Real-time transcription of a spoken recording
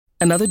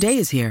Another day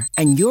is here,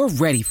 and you're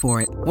ready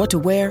for it. What to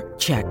wear?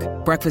 Check.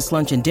 Breakfast,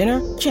 lunch, and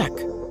dinner? Check.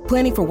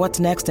 Planning for what's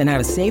next and how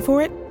to save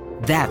for it?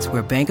 That's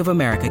where Bank of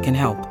America can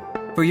help.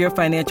 For your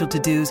financial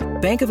to-dos,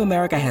 Bank of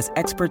America has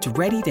experts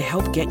ready to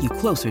help get you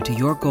closer to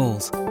your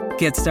goals.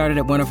 Get started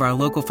at one of our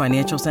local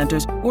financial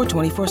centers or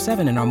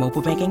 24/7 in our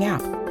mobile banking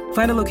app.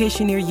 Find a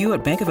location near you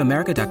at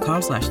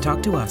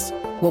bankofamerica.com/talktous.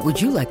 What would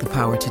you like the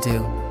power to do?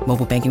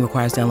 Mobile banking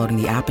requires downloading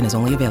the app and is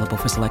only available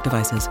for select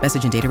devices.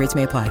 Message and data rates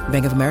may apply.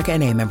 Bank of America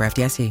N.A., member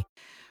FDIC.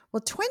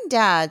 Well, twin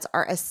dads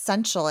are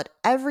essential at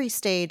every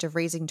stage of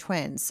raising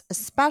twins,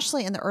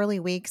 especially in the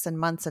early weeks and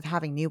months of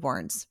having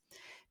newborns.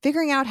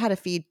 Figuring out how to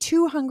feed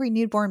two hungry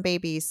newborn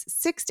babies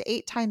 6 to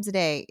 8 times a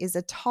day is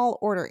a tall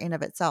order in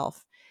of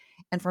itself.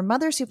 And for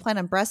mothers who plan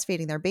on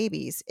breastfeeding their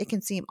babies, it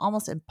can seem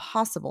almost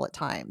impossible at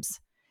times.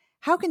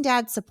 How can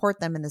dads support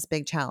them in this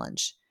big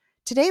challenge?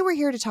 Today, we're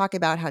here to talk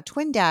about how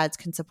twin dads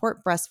can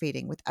support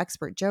breastfeeding with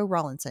expert Joe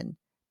Rawlinson.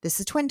 This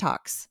is Twin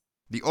Talks.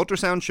 The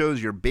ultrasound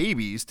shows your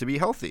babies to be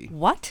healthy.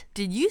 What?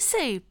 Did you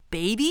say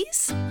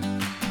babies?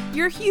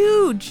 You're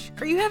huge.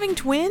 Are you having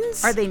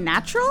twins? Are they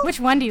natural?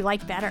 Which one do you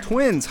like better?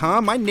 Twins, huh?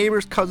 My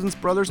neighbor's cousin's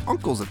brother's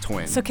uncle's a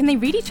twin. So can they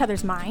read each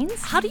other's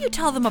minds? How do you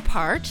tell them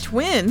apart?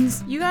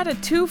 Twins? You got a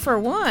 2 for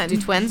 1.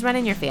 Do twins run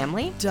in your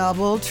family?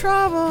 Double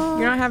trouble.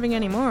 You're not having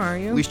any more, are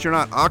you? At least you're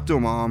not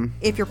Octomom.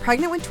 If you're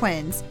pregnant with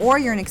twins or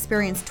you're an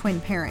experienced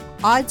twin parent,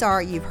 odds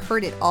are you've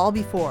heard it all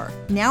before.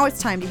 Now it's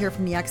time to hear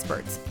from the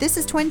experts. This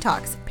is Twin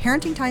Talks,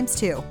 Parenting Times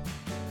 2.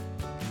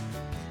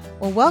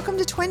 Well, welcome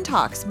to Twin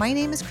Talks. My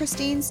name is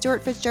Christine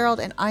Stewart Fitzgerald,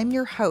 and I'm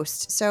your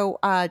host. So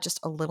just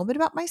a little bit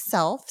about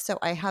myself. So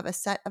I have a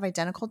set of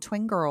identical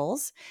twin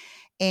girls,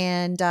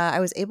 and I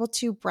was able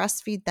to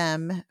breastfeed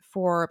them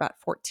for about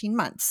 14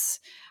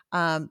 months.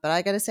 But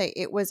I got to say,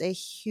 it was a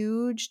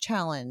huge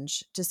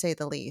challenge, to say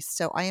the least.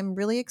 So I am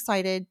really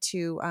excited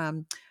to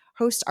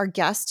host our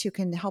guest who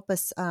can help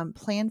us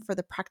plan for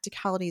the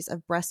practicalities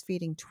of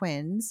breastfeeding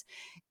twins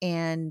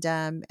and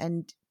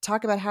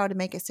talk about how to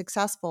make it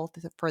successful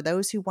for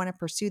those who want to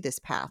pursue this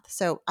path.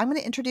 So I'm going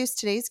to introduce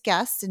today's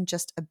guests in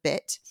just a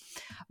bit.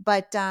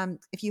 But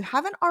if you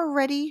haven't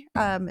already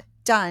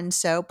done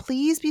so,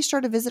 please be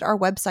sure to visit our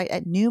website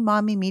at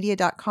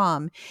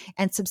newmommymedia.com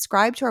and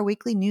subscribe to our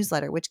weekly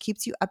newsletter, which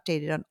keeps you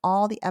updated on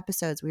all the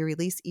episodes we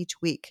release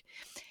each week.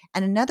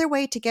 And another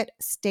way to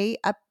stay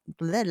up.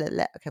 Okay,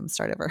 I'm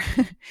start over.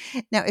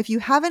 Now, if you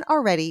haven't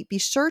already, be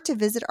sure to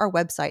visit our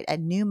website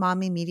at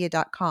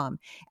newmommymedia.com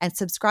and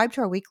subscribe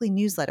to our weekly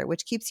newsletter,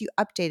 which keeps you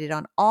updated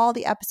on all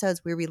the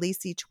episodes we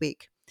release each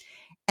week.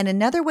 And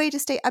another way to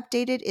stay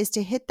updated is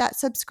to hit that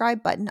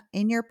subscribe button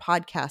in your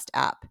podcast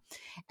app.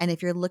 And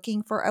if you're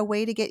looking for a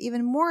way to get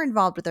even more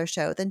involved with our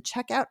show, then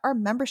check out our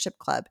membership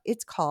club.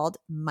 It's called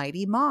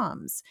Mighty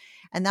Moms.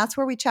 And that's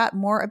where we chat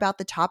more about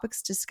the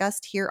topics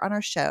discussed here on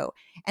our show.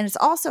 And it's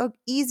also an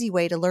easy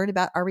way to learn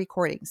about our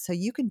recordings, so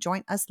you can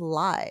join us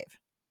live.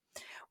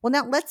 Well,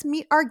 now let's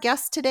meet our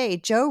guest today,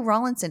 Joe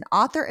Rawlinson,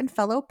 author and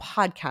fellow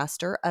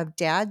podcaster of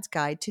Dad's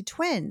Guide to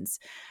Twins.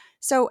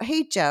 So,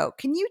 hey, Joe,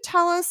 can you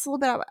tell us a little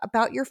bit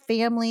about your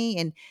family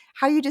and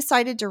how you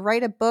decided to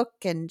write a book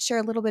and share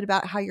a little bit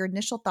about how your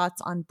initial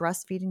thoughts on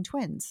breastfeeding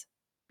twins?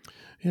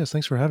 Yes,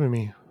 thanks for having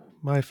me.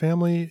 My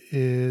family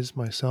is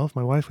myself,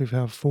 my wife. We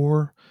have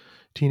 4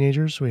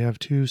 teenagers. We have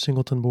 2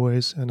 singleton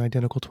boys and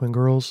identical twin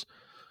girls.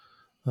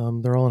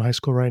 They're all in high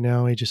school right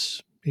now,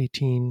 ages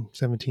 18,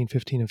 17,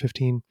 15, and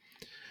 15.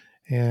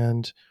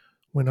 And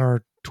when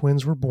our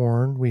twins were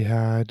born, we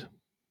had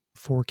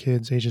 4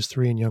 kids, ages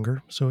 3 and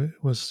younger. So it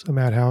was a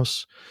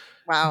madhouse.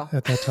 Wow.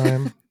 At that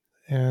time.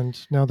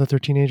 And now that they're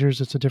teenagers,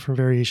 it's a different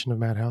variation of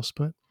madhouse,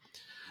 but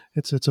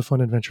it's a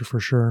fun adventure for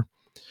sure.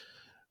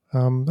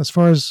 As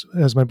far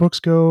as my books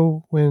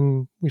go,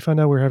 when we found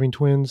out we were having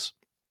twins,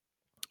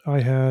 I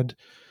had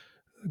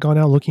gone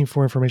out looking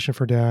for information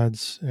for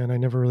dads, and I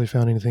never really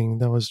found anything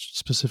that was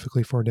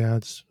specifically for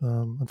dads.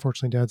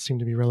 Unfortunately, dads seem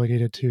to be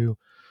relegated to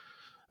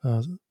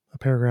a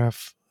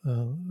paragraph,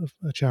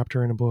 a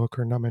chapter in a book,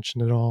 or not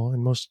mentioned at all.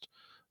 And most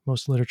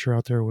literature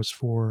out there was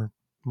for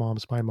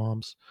moms by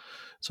moms.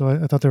 So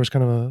I thought there was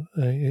kind of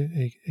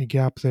a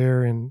gap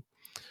there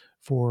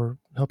for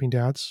helping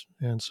dads.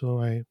 And so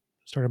I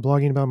started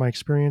blogging about my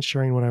experience,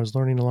 sharing what I was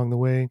learning along the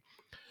way.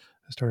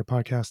 I started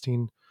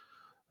podcasting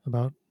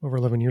about over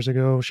 11 years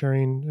ago,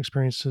 sharing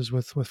experiences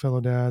with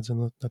fellow dads,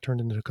 and that turned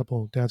into a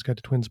couple Dad's Guide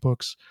to Twins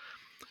books.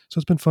 So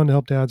it's been fun to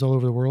help dads all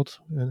over the world.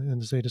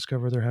 And as they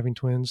discover they're having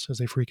twins, as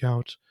they freak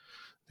out,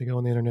 they go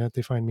on the internet,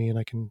 they find me, and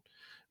I can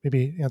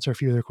maybe answer a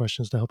few of their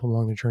questions to help them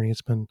along their journey.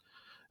 It's been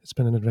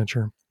an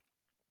adventure.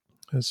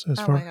 Oh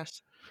my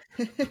gosh.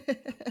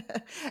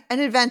 An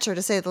adventure,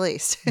 to say the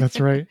least.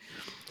 That's right.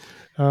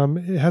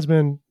 It has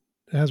been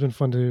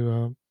fun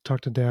to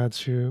talk to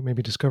dads who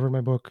maybe discovered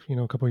my book,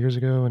 a couple of years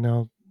ago, and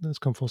now it's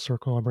come full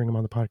circle. I'll bring them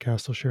on the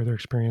podcast. They'll share their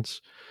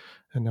experience,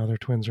 and now their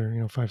twins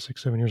are 5,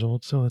 6, 7 years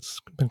old. So it's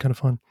been kind of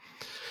fun.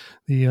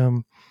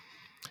 You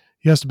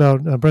asked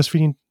about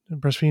breastfeeding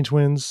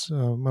twins.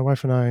 My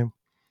wife and I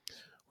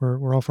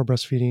we're all for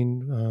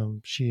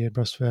breastfeeding. She had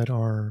breastfed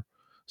our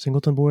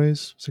singleton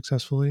boys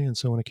successfully. And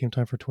so when it came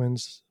time for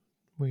twins,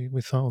 we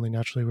thought only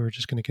naturally we were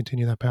just going to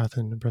continue that path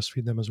and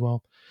breastfeed them as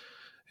well.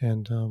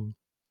 And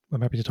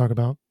I'm happy to talk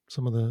about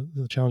some of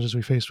the challenges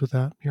we faced with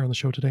that here on the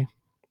show today.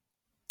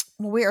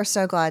 Well, we are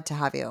so glad to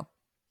have you.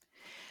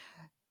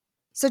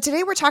 So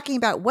today we're talking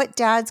about what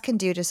dads can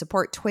do to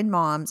support twin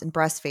moms and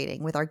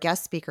breastfeeding with our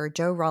guest speaker,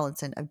 Joe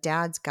Rollinson of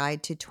Dad's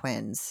Guide to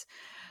Twins.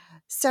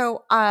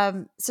 So,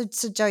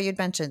 so Joe, you'd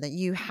mentioned that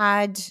you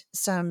had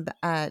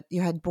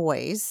you had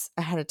boys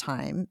ahead of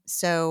time.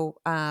 So,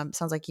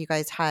 sounds like you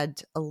guys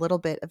had a little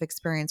bit of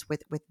experience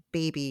with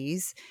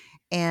babies.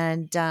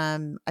 And I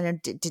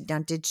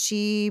don't did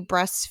she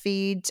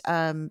breastfeed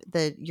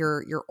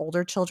your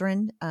older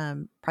children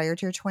prior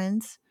to your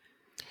twins?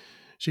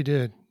 She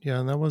did, yeah,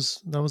 and that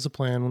was the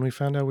plan. When we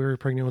found out we were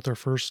pregnant with our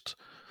first,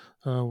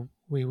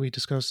 we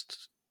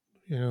discussed,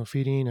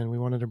 feeding, and we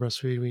wanted to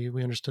breastfeed.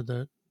 We understood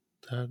that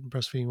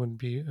breastfeeding would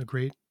be a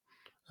great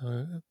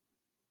uh,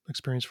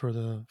 experience for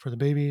the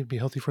baby, be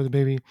healthy for the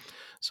baby.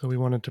 So we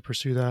wanted to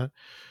pursue that.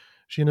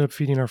 She ended up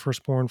feeding our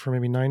firstborn for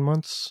maybe 9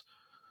 months,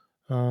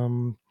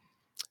 9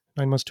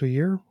 months to a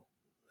year.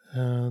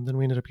 Then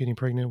we ended up getting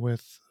pregnant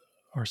with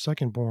our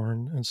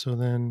secondborn, and so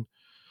then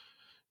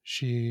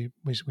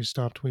we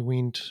stopped. We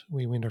weaned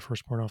our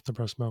firstborn off the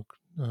breast milk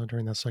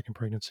during that second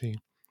pregnancy,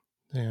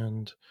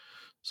 and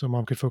so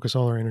mom could focus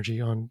all her energy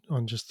on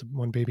just the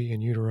one baby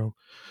in utero.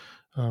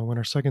 When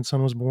our second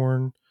son was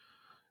born,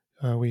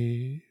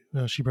 she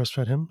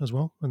breastfed him as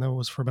well, and that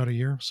was for about a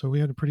year. So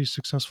we had a pretty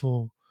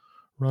successful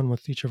run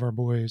with each of our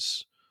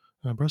boys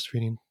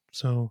breastfeeding.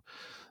 So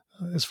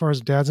as far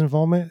as dad's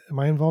involvement,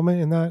 my involvement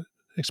in that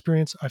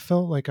experience, I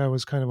felt like I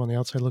was kind of on the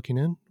outside looking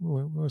in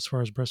as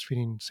far as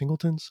breastfeeding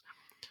singletons.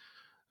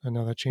 And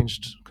now that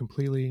changed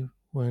completely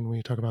when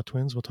we talk about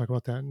twins. We'll talk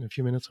about that in a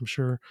few minutes, I'm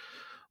sure.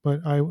 But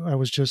I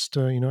was just,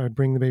 I'd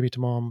bring the baby to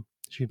mom.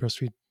 She'd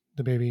breastfeed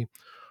the baby.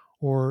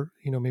 Or,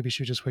 maybe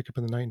she would just wake up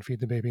in the night and feed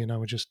the baby, and I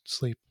would just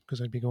sleep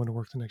because I'd be going to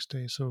work the next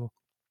day. So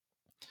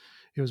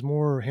it was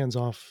more hands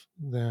off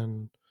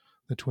than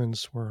the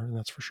twins were, and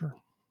that's for sure.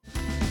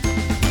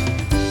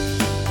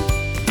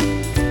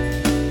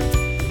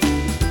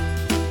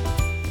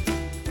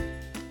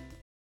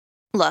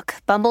 Look,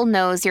 Bumble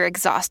knows you're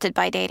exhausted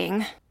by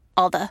dating.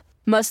 All the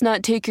must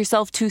not take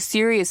yourself too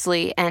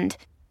seriously and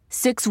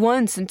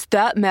 6'1" since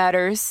that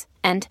matters.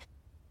 And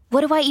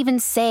what do I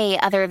even say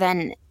other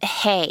than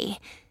hey?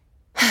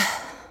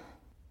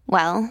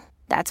 Well,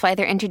 that's why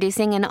they're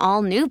introducing an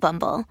all-new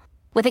Bumble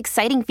with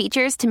exciting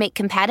features to make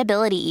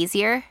compatibility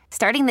easier,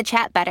 starting the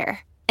chat better,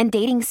 and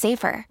dating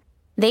safer.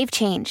 They've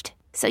changed,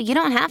 so you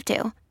don't have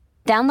to.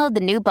 Download the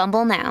new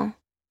Bumble now.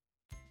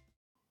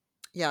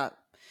 Yeah.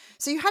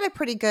 So you had a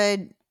pretty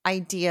good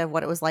idea of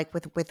what it was like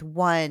with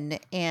one,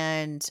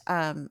 and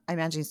I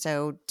imagine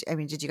so. I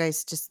mean, did you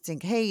guys just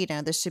think, hey,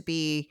 this should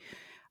be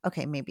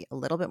okay, maybe a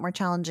little bit more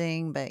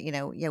challenging, but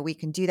yeah, we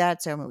can do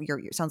that. So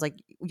sounds like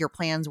your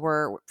plans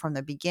were from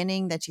the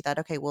beginning that you thought,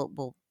 okay,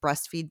 we'll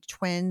breastfeed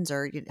twins,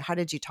 or how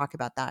did you talk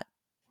about that?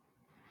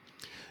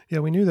 Yeah,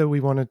 we knew that we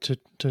wanted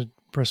to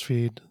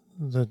breastfeed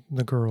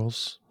the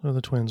girls or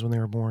the twins when they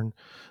were born.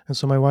 And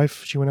so my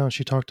wife, she went out and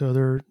she talked to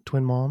other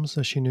twin moms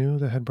that she knew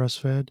that had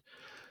breastfed,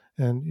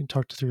 and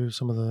talked through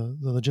some of the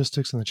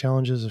logistics and the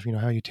challenges of,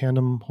 how you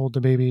tandem hold the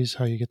babies,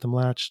 how you get them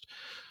latched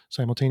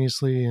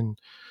simultaneously, and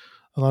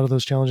a lot of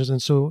those challenges.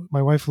 And so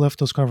my wife left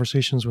those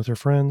conversations with her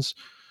friends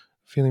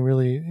feeling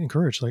really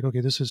encouraged, like,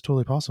 okay, this is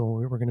totally possible.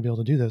 We're going to be able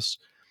to do this.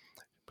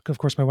 Of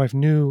course, my wife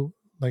knew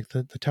like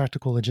the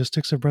tactical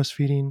logistics of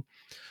breastfeeding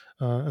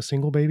a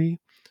single baby.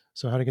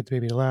 So how to get the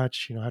baby to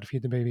latch, how to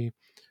feed the baby.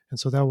 And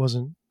so that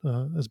wasn't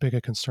as big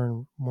a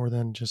concern, more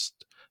than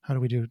just how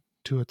do we do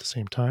two at the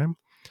same time.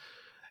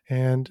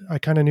 And I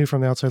kind of knew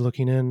from the outside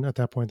looking in at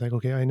that point, like,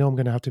 okay, I know I'm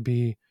going to have to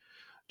be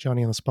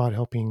Johnny on the spot,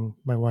 helping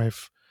my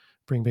wife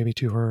bring baby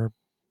to her,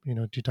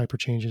 do diaper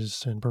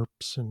changes and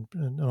burps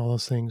and all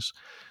those things.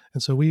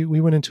 And so we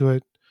went into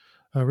it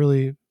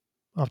really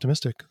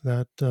optimistic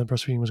that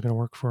breastfeeding was going to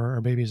work for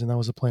our babies. And that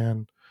was the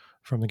plan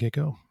from the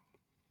get-go.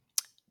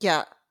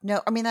 Yeah,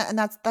 no, I mean,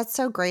 that's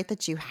so great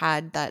that you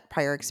had that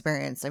prior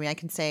experience. I mean, I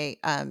can say,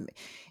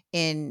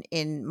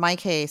 in my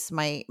case,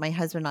 my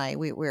husband and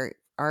I,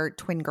 our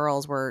twin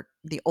girls were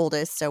the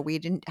oldest, so we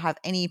didn't have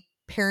any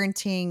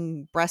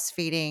parenting,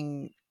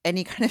 breastfeeding,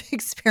 any kind of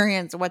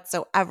experience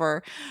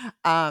whatsoever.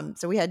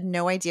 So we had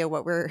no idea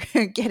what we're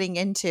getting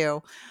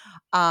into.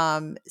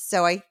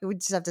 So I would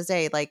just have to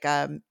say, like,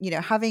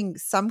 having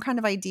some kind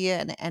of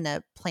idea and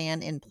a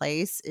plan in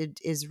place,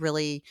 it is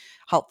really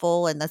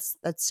helpful. And that's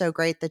so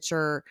great that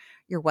your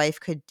wife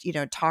could,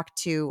 talk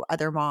to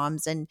other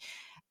moms, and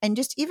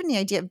just even the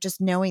idea of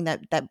just knowing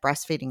that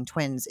breastfeeding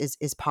twins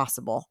is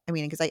possible. I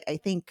mean, because I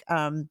think,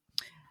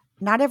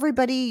 not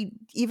everybody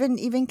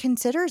even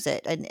considers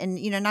it,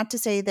 and not to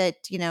say that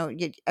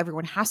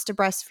everyone has to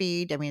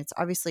breastfeed. I mean, it's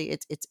obviously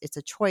it's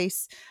a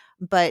choice,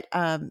 but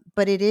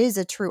it is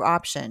a true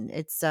option.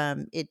 It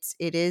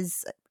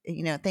is,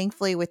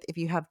 thankfully, with if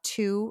you have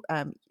two,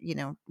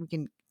 we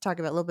can talk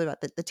about a little bit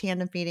about the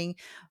tandem feeding,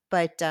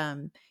 but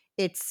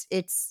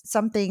it's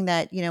something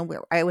that,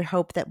 I would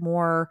hope that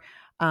more,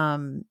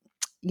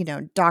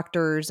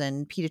 doctors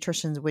and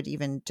pediatricians would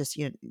even just,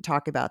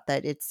 talk about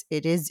that.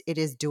 It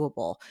is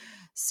doable.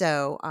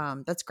 So,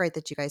 that's great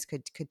that you guys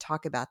could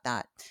talk about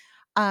that.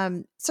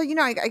 So,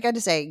 I got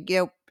to say,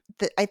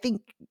 I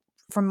think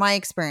from my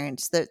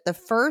experience, the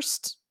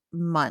first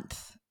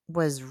month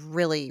was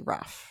really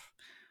rough.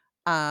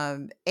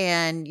 And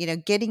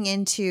getting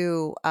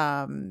into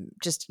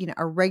just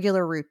a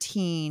regular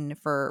routine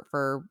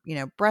for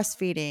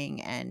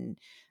breastfeeding and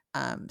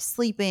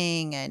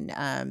sleeping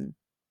and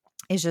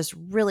is just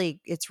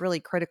it's really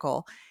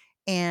critical.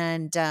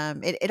 And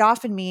it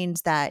often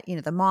means that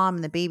the mom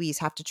and the babies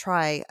have to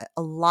try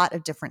a lot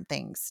of different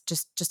things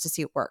just to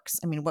see what works.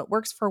 I mean, what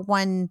works for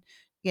one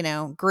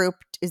group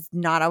is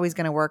not always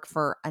going to work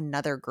for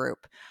another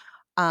group.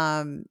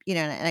 And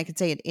I could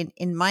say it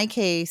in my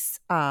case,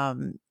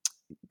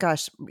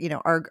 gosh,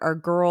 our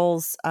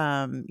girls,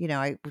 I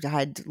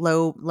had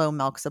low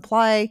milk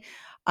supply.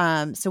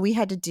 So we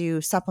had to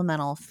do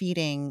supplemental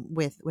feeding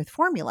with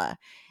formula.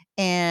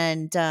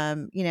 And,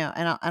 and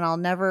I'll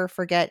never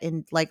forget,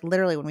 in like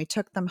literally when we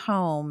took them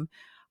home,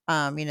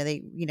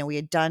 we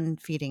had done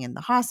feeding in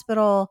the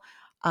hospital.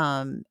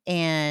 And,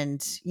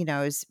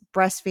 I was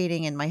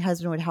breastfeeding and my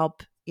husband would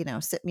help,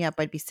 sit me up.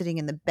 I'd be sitting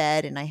in the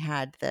bed and I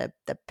had the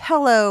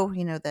pillow,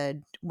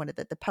 the one of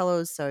the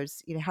pillows. So I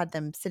was, had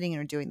them sitting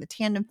and doing the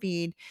tandem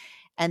feed.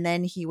 And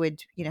then he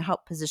would,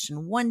 help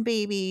position one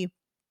baby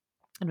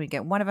and we'd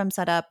get one of them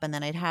set up. And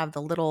then I'd have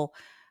the little,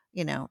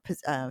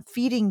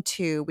 feeding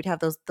tube. We'd have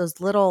those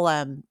little,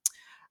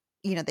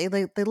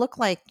 they look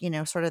like,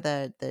 sort of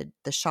the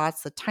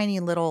shots, the tiny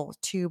little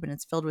tube, and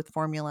it's filled with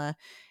formula.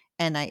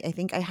 And I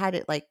think I had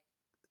it like,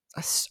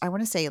 I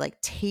want to say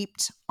like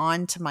taped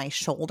onto my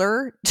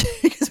shoulder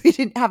because we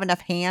didn't have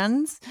enough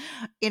hands,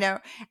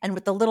 and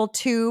with the little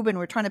tube, and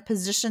we're trying to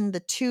position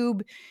the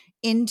tube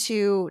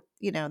into,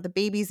 the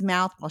baby's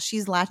mouth while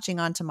she's latching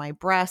onto my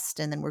breast.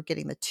 And then we're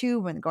getting the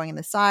tube and going in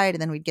the side.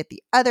 And then we'd get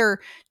the other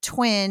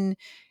twin,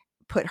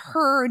 put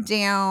her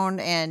down,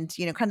 and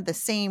kind of the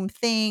same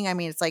thing. I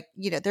mean, it's like,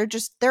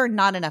 there are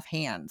not enough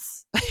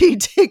hands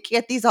to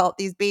get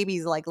these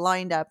babies like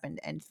lined up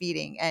and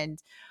feeding. And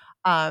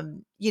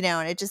and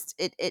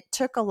it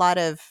took a lot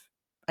of,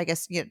 I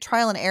guess,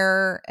 trial and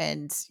error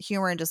and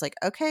humor, and just like,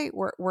 okay,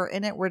 we're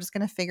in it, we're just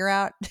gonna figure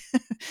out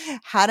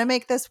how to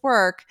make this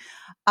work.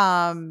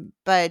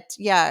 But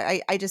yeah,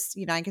 I just,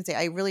 I can say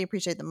I really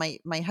appreciate that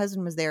my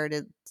husband was there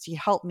to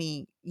help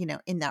me,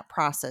 in that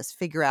process,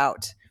 figure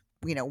out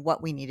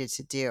what we needed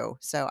to do.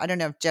 So I don't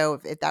know if Joe,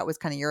 if that was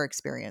kind of your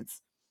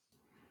experience.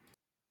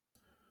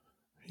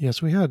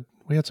 Yes, we had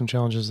some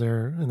challenges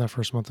there in that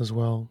first month as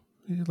well.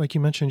 Like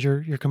you mentioned,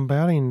 you're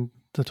combating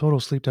the total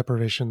sleep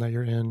deprivation that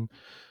you're in,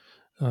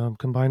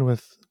 combined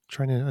with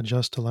trying to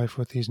adjust to life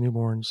with these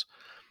newborns.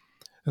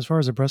 As far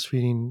as the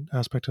breastfeeding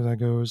aspect of that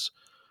goes,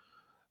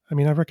 I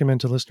mean, I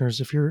recommend to listeners,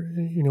 if you're,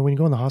 when you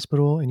go in the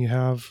hospital and you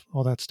have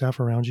all that staff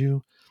around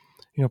you,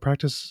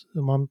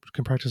 mom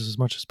can practice as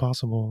much as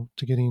possible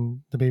to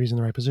getting the babies in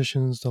the right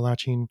positions, the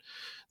latching.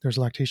 There's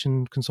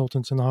lactation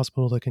consultants in the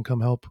hospital that can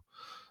come help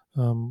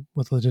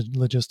with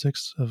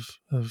logistics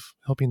of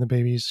helping the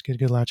babies get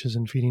good latches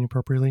and feeding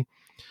appropriately.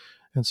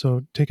 And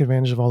so take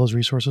advantage of all those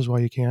resources while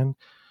you can,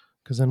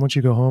 because then once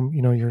you go home,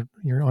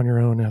 you're on your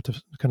own and have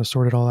to kind of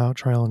sort it all out,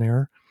 trial and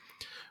error,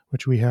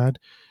 which we had.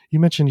 You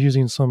mentioned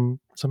using some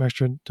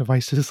extra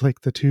devices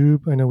like the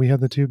tube. I know we had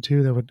the tube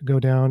too that would go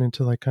down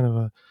into like kind of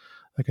a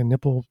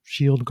nipple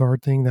shield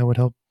guard thing that would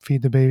help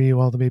feed the baby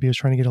while the baby was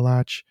trying to get a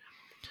latch.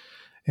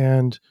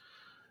 And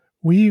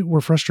we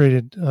were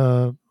frustrated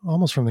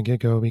almost from the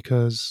get-go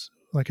because,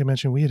 like I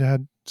mentioned, we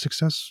had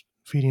success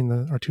feeding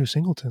our two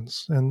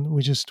singletons, and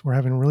we just were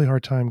having a really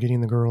hard time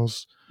getting the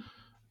girls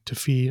to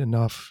feed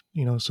enough,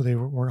 so they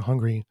weren't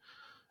hungry.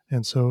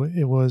 And so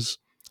it was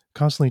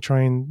constantly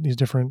trying these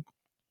different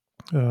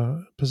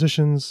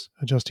positions,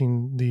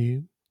 adjusting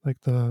the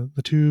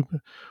tube,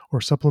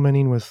 or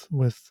supplementing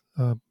with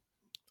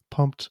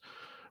pumped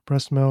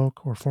breast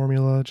milk or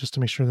formula just to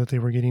make sure that they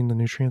were getting the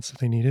nutrients that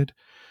they needed.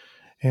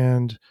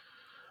 And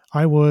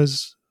I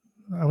was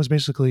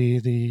basically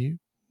the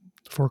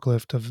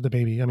forklift of the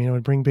baby. I mean, I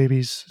would bring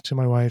babies to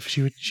my wife.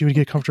 She would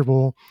get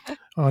comfortable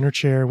on her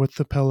chair with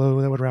the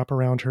pillow that would wrap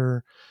around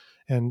her,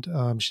 and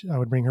I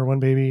would bring her one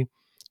baby.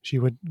 She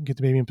would get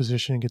the baby in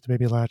position, get the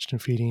baby latched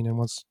and feeding. And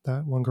once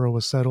that one girl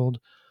was settled,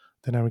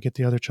 then I would get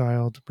the other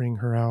child, bring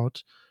her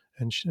out,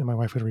 and my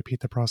wife would repeat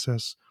the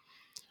process.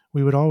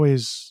 We would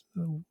always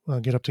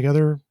get up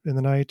together in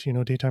the night,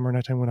 daytime or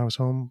nighttime when I was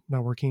home,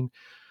 not working.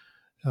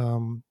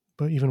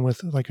 But even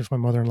with, like, if my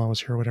mother-in-law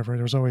was here or whatever,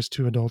 there was always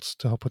two adults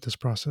to help with this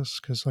process.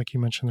 Cause like you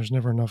mentioned, there's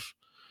never enough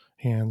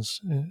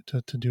hands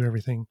to do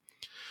everything.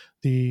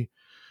 The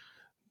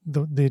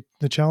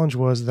challenge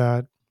was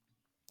that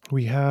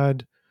we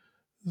had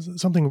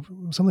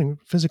something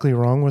physically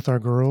wrong with our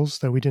girls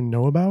that we didn't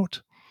know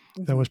about,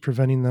 that was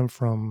preventing them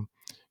from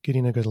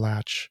getting a good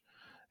latch.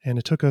 And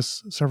it took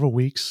us several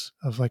weeks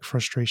of like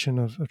frustration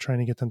of trying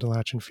to get them to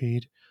latch and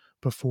feed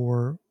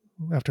before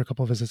after a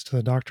couple of visits to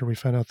the doctor, we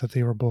found out that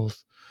they were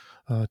both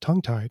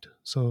tongue tied.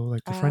 So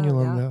like the Oh,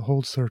 frenulum yeah. that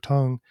holds their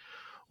tongue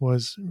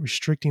was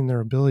restricting their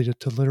ability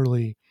to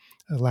literally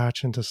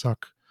latch and to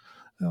suck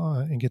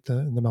and get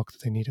the milk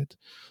that they needed.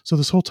 So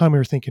this whole time we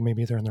were thinking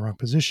maybe they're in the wrong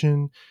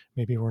position,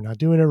 maybe we're not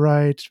doing it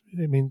right.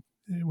 I mean,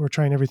 we're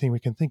trying everything we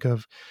can think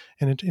of,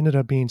 and it ended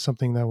up being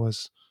something that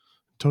was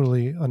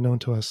totally unknown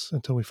to us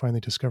until we finally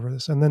discovered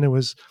this. And then it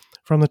was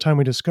from the time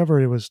we discovered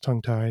it was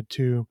tongue tied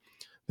to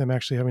them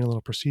actually having a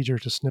little procedure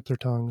to snip their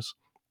tongues.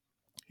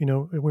 You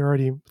know, we're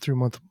already through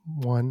month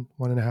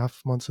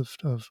 1.5 months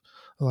of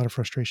a lot of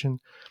frustration.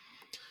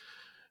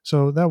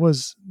 So that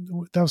was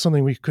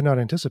something we could not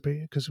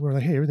anticipate because we're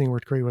like, hey, everything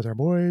worked great with our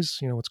boys.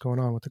 You know, what's going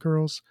on with the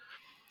girls?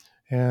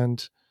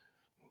 And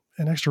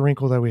an extra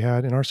wrinkle that we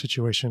had in our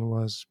situation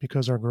was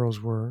because our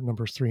girls were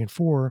numbers 3 and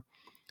 4,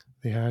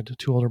 they had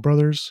 2 older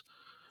brothers.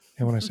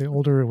 And when I say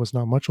older, it was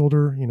not much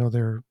older. You know,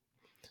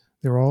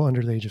 they were all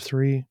under the age of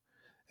 3.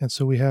 And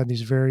so we had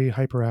these very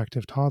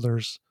hyperactive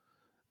toddlers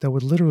that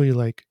would literally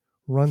like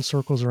run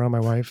circles around my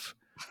wife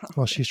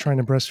while she's trying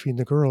to breastfeed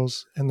the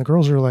girls. And the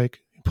girls are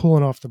like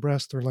pulling off the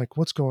breast. They're like,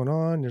 what's going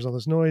on? There's all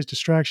this noise,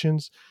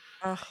 distractions.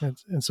 Ugh.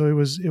 And so it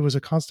was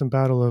a constant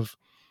battle of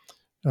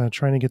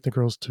trying to get the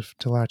girls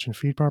to latch and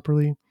feed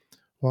properly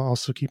while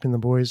also keeping the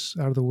boys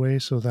out of the way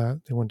so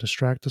that they wouldn't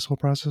distract this whole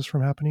process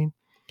from happening.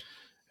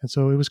 And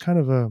so it was kind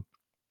of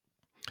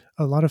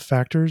a lot of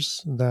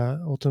factors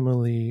that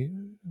ultimately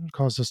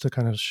caused us to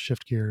kind of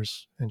shift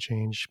gears and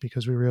change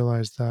because we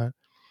realized that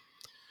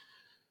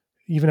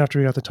even after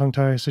we got the tongue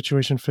tie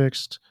situation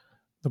fixed,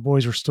 the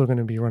boys were still going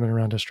to be running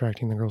around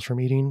distracting the girls from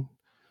eating.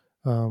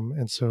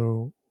 And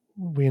so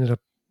we ended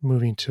up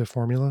moving to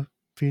formula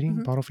feeding,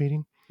 Mm-hmm. bottle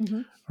feeding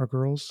Mm-hmm. our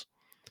girls,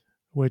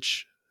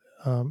 which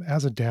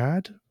as a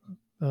dad,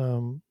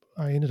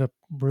 I ended up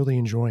really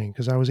enjoying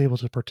because I was able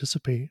to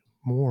participate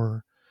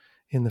more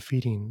in the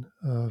feeding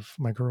of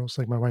my girls.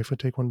 Like my wife would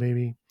take one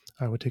baby,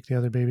 I would take the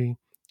other baby.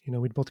 You know,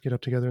 we'd both get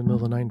up together in the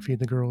middle of the night and feed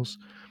the girls.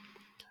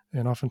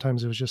 And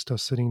oftentimes it was just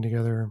us sitting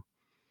together,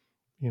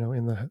 you know,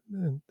 in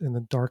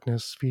the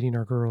darkness feeding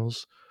our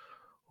girls.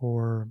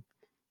 Or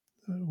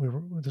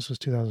this was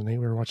 2008.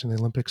 We were watching the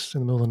Olympics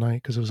in the middle of the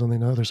night because it was on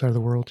the other side of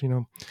the world, you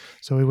know.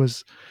 So it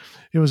was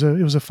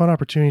a fun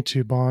opportunity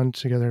to bond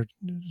together,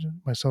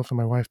 myself and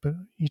my wife, but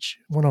each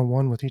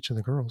one-on-one with each of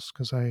the girls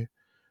because I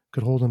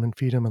could hold them and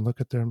feed them and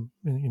look at them,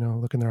 you know,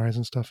 look in their eyes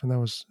and stuff. And that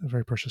was a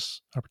very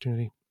precious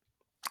opportunity.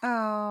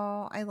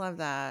 Oh, I love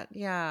that.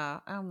 Yeah.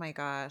 Oh my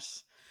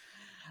gosh.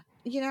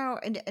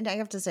 And I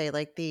have to say,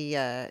 like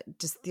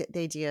just the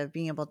idea of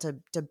being able to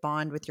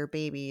bond with your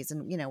babies,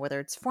 and whether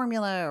it's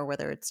formula or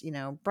whether it's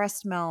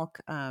breast milk,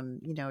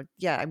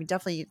 yeah, I mean,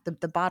 definitely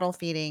the bottle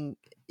feeding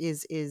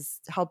is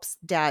helps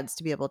dads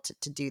to be able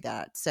to do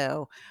that.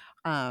 So,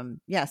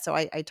 yeah, so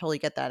I totally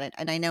get that,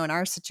 and I know in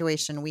our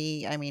situation,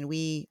 we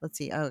let's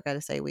see, oh, I gotta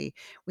say, we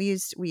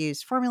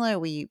used formula,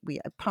 we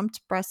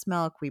pumped breast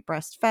milk, we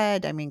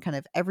breastfed. I mean, kind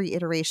of every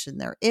iteration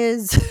there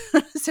is.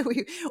 So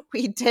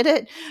we did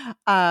it.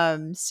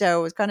 So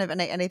it was kind of,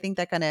 and I think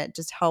that kind of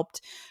just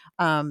helped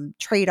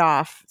trade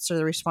off sort of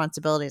the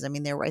responsibilities. I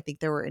mean, I think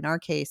there were, in our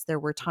case, there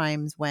were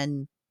times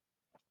when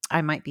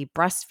I might be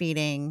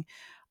breastfeeding,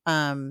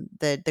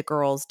 the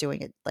girls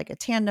doing it like a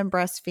tandem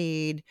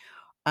breastfeed.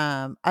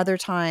 Other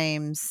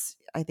times,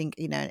 I think,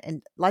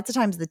 and lots of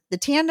times the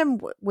tandem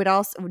would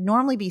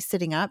normally be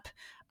sitting up.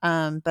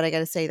 But I got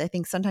to say, I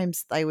think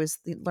sometimes I was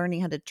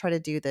learning how to try to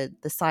do the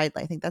side.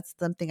 I think that's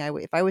something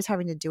if I was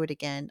having to do it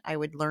again, I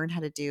would learn how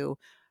to do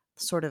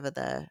sort of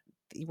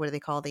what do they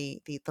call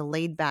the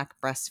laid back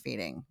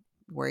breastfeeding,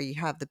 where you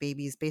have the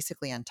babies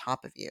basically on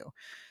top of you.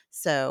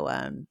 So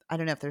I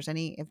don't know if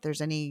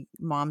there's any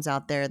moms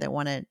out there that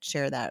want to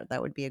share that.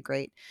 That would be a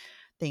great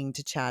thing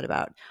to chat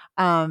about.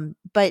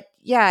 But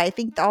yeah, I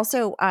think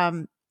also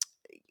a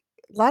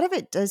lot of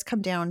it does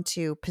come down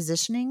to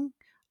positioning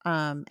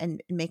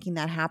and making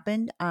that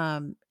happen.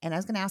 And I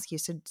was going to ask you,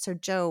 so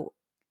Joe,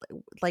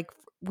 like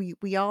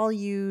we all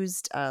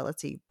used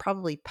let's see,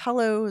 probably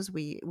pillows.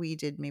 We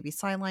did maybe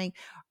sideline,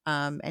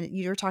 and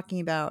you were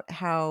talking about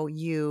how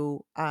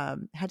you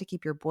had to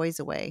keep your boys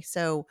away.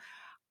 So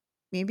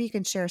maybe you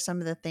can share some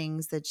of the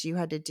things that you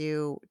had to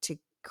do to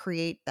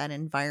create that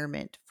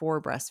environment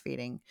for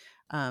breastfeeding,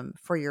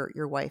 for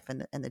your wife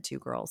and the 2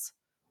 girls.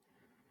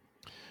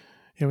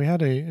 Yeah, we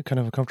had a kind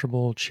of a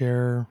comfortable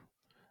chair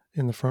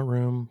in the front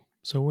room.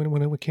 So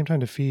when it came time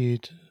to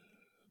feed,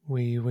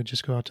 we would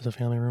just go out to the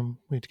family room.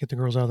 We'd get the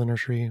girls out of the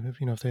nursery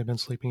if they had been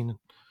sleeping.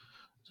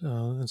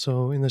 And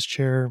so in this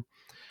chair,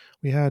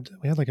 we had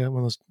like one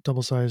of those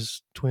double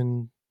sized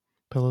twin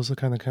pillows that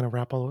kind of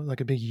wrap all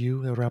like a big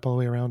U that would wrap all the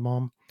way around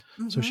mom.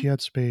 So Mm-hmm. she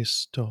had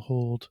space to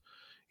hold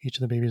each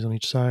of the babies on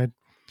each side.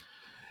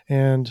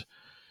 And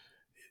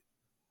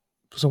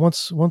so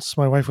once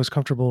my wife was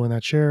comfortable in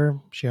that chair,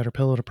 she had her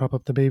pillow to prop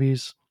up the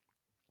babies,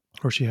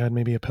 or she had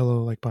maybe a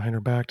pillow like behind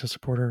her back to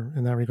support her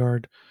in that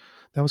regard.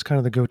 That was kind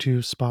of the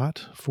go-to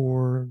spot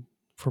for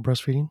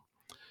breastfeeding.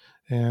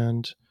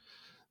 And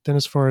then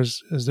as far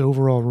as the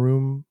overall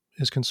room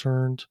is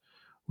concerned,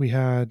 we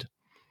had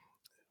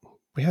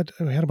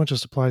a bunch of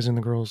supplies in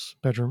the girls'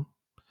 bedroom,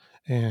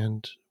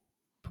 and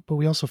but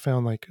we also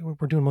found like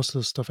we're doing most of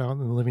this stuff out in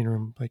the living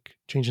room, like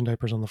changing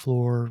diapers on the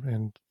floor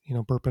and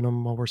burping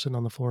them while we're sitting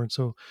on the floor, and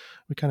so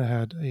we kind of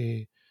had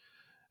a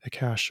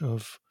cache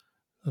of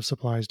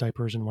supplies,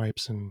 diapers and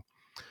wipes and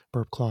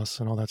burp cloths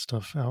and all that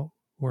stuff out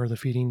where the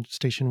feeding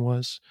station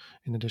was,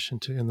 in addition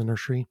to in the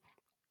nursery.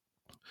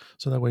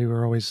 So that way we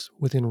were always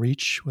within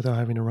reach without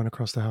having to run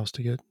across the house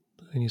to get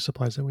any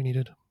supplies that we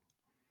needed.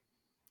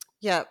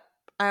 Yep.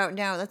 Oh,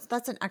 no,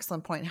 that's an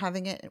excellent point.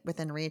 Having it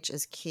within reach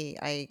is key.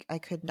 I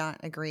could not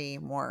agree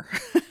more.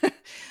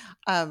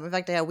 In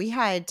fact, yeah, we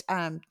had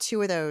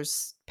two of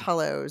those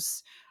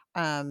pillows,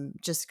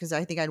 just because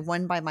I think I had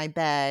one by my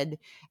bed,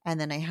 and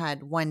then I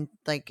had one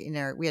like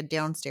we had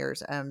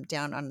downstairs,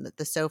 down on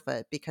the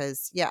sofa,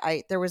 because yeah,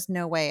 I there was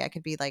no way I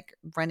could be like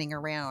running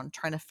around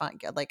trying to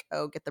get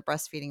the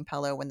breastfeeding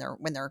pillow when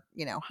they're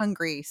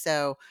hungry.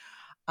 So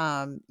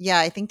yeah,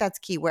 I think that's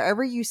key.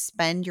 Wherever you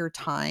spend your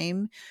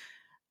time,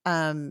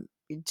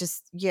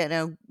 just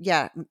yeah,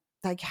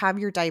 like have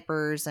your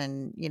diapers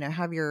and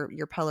have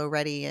your pillow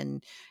ready,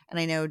 and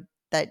I know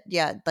that,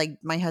 yeah, like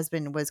my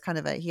husband was kind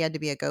of he had to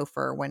be a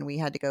gopher when we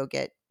had to go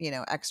get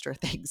extra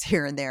things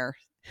here and there.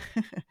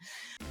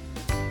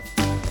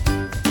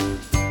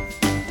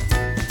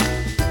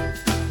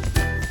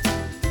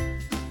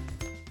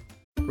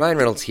 Ryan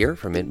Reynolds here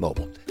from Mint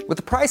Mobile. With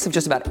the price of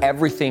just about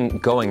everything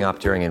going up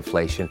during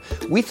inflation,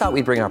 we thought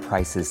we'd bring our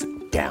prices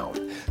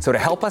down. So to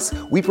help us,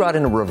 we brought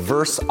in a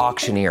reverse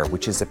auctioneer,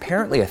 which is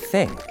apparently a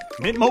thing.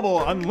 Mint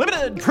Mobile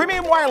Unlimited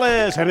Premium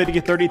Wireless. How to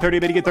get 30, 30,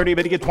 bit to get 30,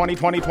 bit to get 20,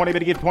 20, 20, bit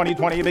to get 20,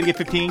 20, bit to get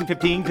 15,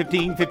 15,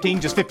 15,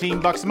 15, just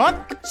 $15 a month?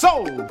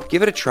 Sold!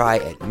 Give it a try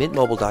at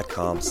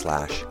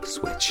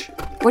mintmobile.com/switch.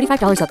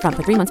 $45 up front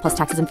for 3 months plus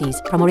taxes and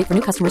fees. Promo rate for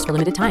new customers for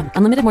limited time.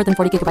 Unlimited more than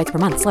 40 gigabytes per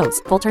month.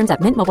 Slows full terms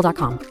at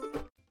mintmobile.com.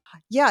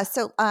 Yeah.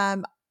 So I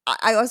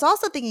was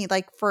also thinking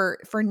like for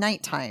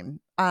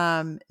nighttime.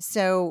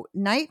 So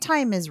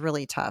nighttime is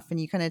really tough, and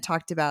you kind of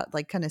talked about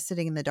like kind of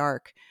sitting in the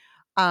dark.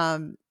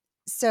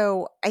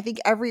 So I think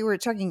we're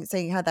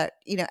saying how that,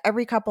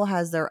 every couple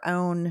has their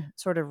own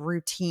sort of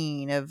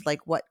routine of like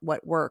what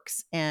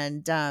works.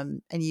 And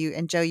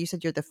Joe, you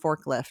said you're the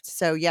forklift.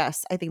 So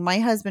yes, I think my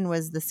husband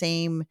was the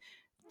same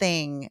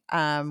thing,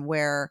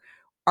 where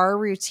our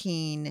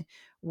routine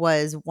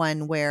was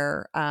one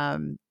where,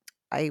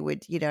 I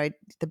would,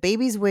 the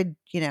babies would,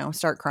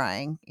 start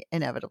crying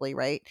inevitably.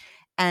 Right.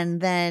 And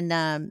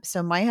then,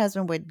 so my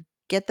husband would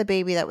get the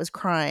baby that was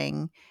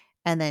crying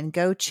and then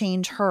go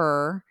change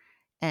her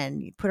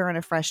and put her on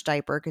a fresh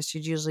diaper, because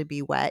she'd usually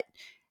be wet,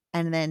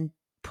 and then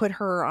put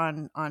her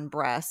on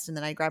breast. And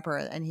then I'd grab her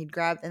and he'd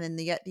grab, and then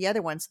the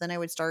other one. So then I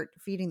would start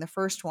feeding the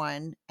first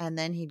one, and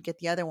then he'd get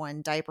the other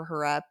one, diaper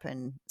her up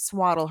and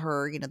swaddle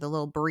her, the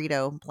little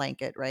burrito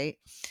blanket. Right.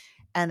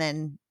 And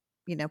then,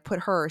 put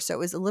her. So it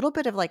was a little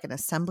bit of like an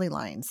assembly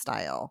line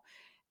style.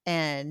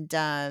 And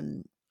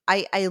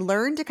I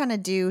learned to kind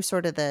of do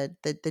sort of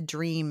the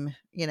dream,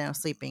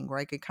 sleeping, where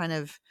I could kind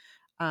of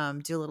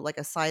do a little like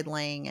a side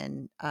laying,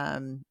 and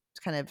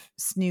kind of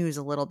snooze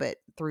a little bit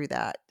through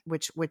that,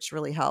 which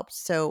really helped.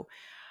 So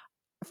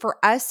for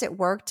us, it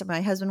worked.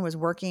 My husband was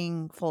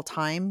working full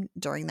time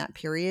during that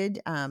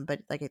period, but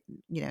like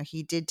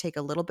he did take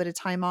a little bit of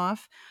time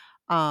off.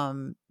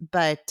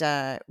 But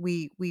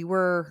we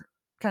were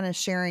kind of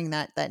sharing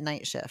that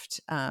night shift,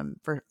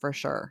 for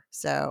sure.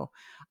 So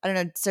I don't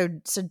know.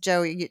 So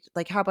Joe,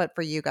 like, how about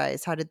for you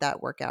guys? How did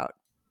that work out?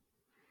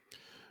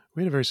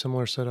 We had a very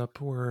similar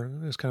setup where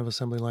it was kind of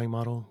assembly line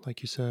model,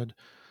 like you said,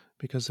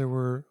 because there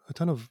were a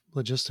ton of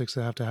logistics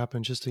that have to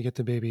happen just to get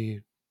the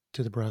baby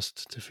to the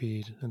breast to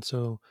feed. And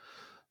so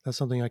that's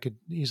something I could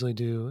easily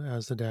do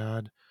as the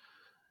dad.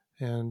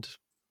 And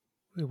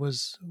it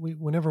was,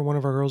 whenever one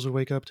of our girls would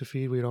wake up to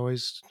feed, we'd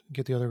always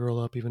get the other girl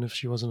up, even if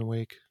she wasn't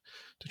awake,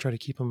 to try to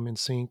keep them in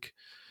sync,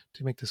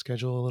 to make the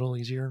schedule a little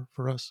easier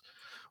for us.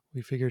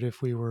 We figured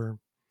if we were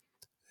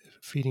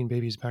feeding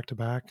babies back to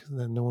back,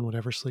 then no one would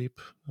ever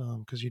sleep,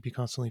 because you'd be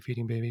constantly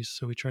feeding babies.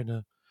 So we tried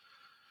to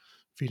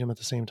feed them at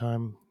the same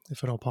time,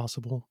 if at all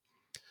possible.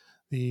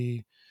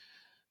 The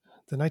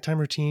nighttime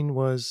routine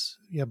was,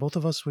 yeah, both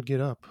of us would get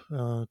up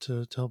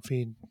to help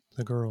feed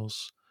the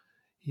girls,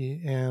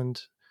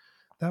 and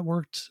that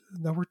worked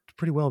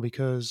pretty well,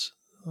 because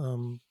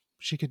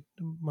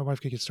my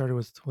wife could get started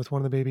with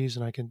one of the babies,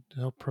 and I could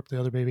help prep the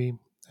other baby,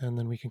 and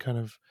then we can kind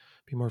of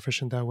be more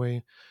efficient that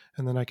way.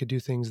 And then I could do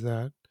things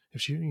that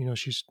if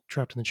she's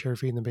trapped in the chair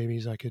feeding the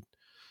babies, I could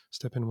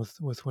step in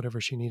with whatever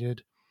she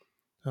needed.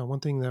 One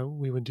thing that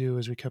we would do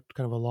is we kept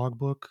kind of a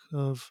logbook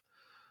of,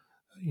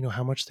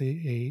 how much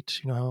they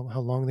ate,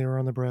 how long they were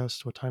on the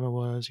breast, what time it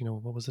was,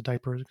 what was the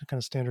diaper, kind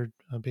of standard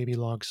baby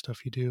log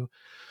stuff you do.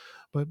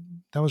 But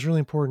that was really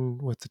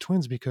important with the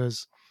twins,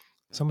 because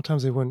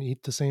sometimes they wouldn't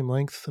eat the same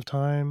length of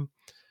time.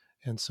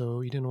 And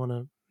so you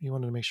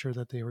wanted to make sure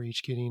that they were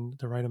each getting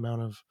the right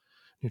amount of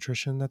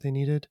nutrition that they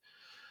needed.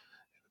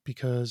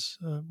 Because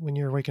when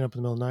you're waking up in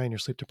the middle of the night and you're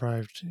sleep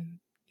deprived,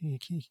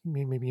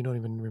 maybe you don't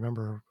even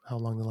remember how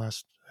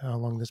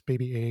long this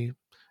baby A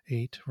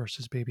ate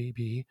versus baby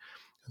B.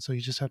 And so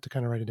you just have to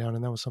kind of write it down.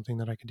 And that was something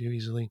that I could do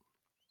easily,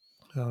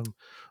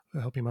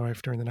 helping my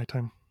wife during the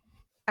nighttime.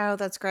 Oh,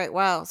 that's great.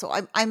 Wow. So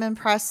I'm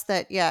impressed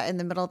that, yeah, in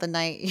the middle of the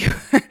night,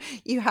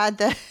 you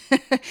had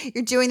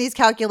you're doing these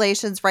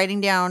calculations, writing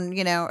down,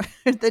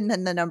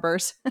 the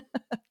numbers.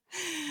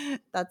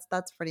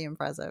 That's pretty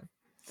impressive.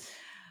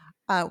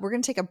 We're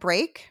going to take a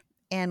break,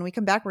 and we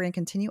come back. We're going to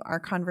continue our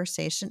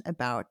conversation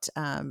about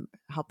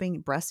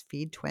helping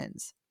breastfeed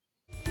twins.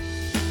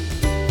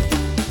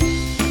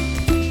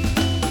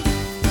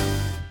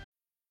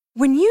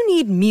 When you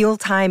need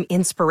mealtime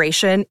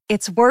inspiration,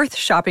 it's worth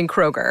shopping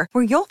Kroger,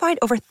 where you'll find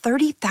over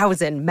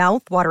 30,000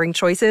 mouth-watering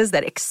choices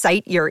that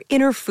excite your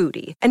inner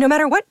foodie. And no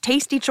matter what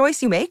tasty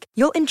choice you make,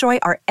 you'll enjoy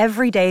our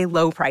everyday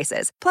low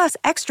prices, plus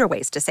extra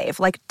ways to save,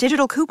 like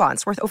digital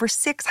coupons worth over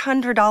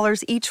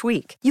 $600 each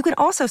week. You can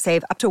also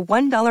save up to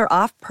 $1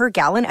 off per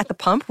gallon at the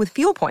pump with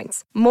fuel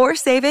points. More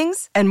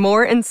savings and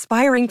more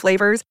inspiring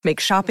flavors make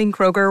shopping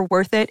Kroger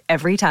worth it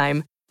every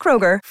time.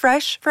 Kroger,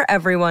 fresh for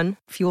everyone.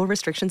 Fuel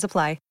restrictions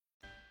apply.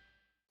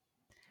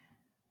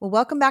 Well,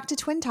 welcome back to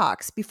Twin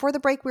Talks. Before the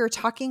break, we were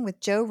talking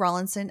with Joe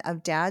Rollinson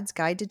of Dad's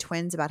Guide to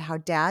Twins about how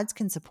dads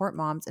can support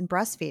moms in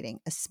breastfeeding,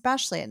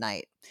 especially at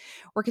night.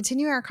 We're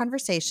continuing our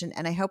conversation,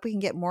 and I hope we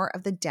can get more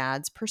of the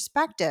dad's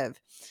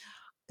perspective.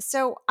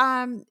 So,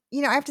 I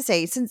have to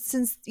say,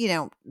 since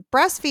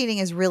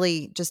breastfeeding is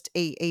really just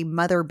a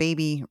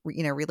mother-baby,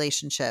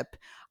 relationship,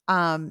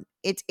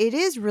 it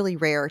is really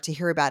rare to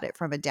hear about it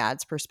from a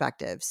dad's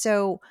perspective.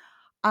 So,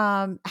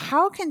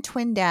 how can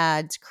twin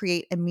dads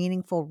create a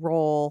meaningful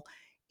role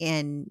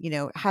in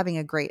having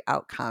a great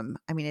outcome?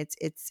 I mean,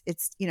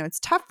 it's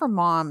tough for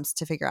moms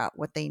to figure out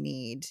what they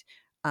need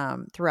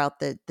throughout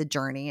the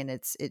journey, and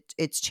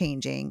it's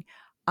changing.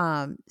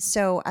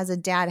 So as a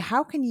dad,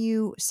 how can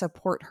you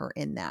support her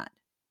in that?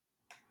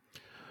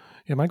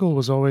 Yeah, my goal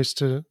was always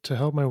to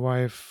help my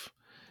wife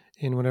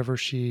in whatever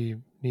she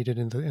needed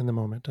in the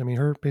moment. I mean,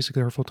 her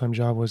full-time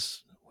job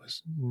was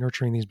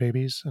nurturing these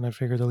babies, and I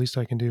figured the least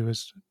I can do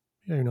is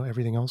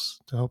everything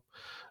else to help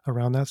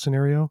around that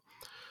scenario.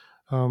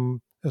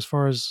 As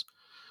far as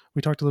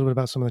we talked a little bit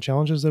about some of the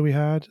challenges that we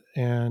had,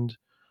 and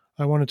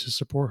I wanted to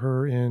support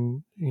her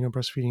in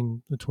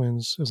breastfeeding the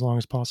twins as long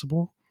as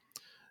possible.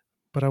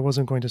 But I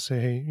wasn't going to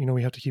say, hey,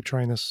 we have to keep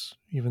trying this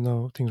even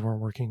though things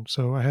weren't working.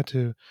 So I had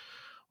to.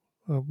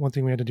 One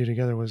thing we had to do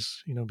together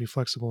was, be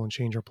flexible and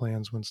change our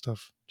plans when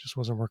stuff just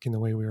wasn't working the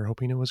way we were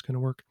hoping it was going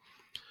to work,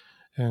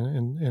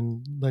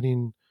 and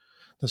letting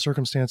the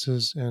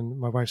circumstances and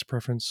my wife's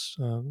preference,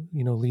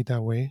 lead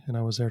that way. And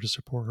I was there to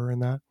support her in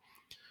that.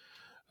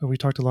 We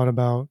talked a lot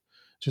about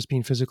just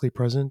being physically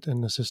present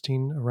and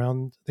assisting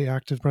around the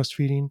act of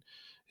breastfeeding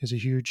is a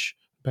huge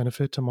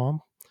benefit to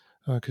mom,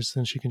 because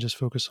then she can just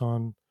focus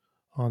on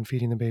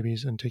feeding the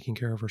babies and taking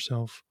care of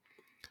herself.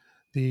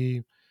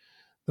 The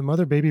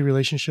mother-baby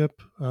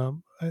relationship,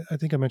 I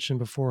think I mentioned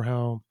before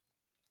how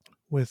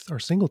with our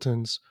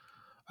singletons,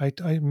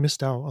 I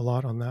missed out a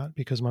lot on that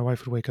because my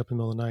wife would wake up in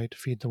the middle of the night,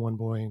 feed the one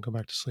boy, and go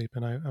back to sleep,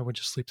 and I would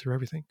just sleep through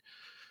everything.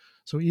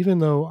 So even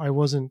though I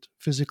wasn't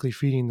physically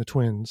feeding the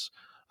twins,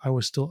 I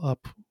was still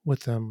up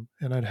with them,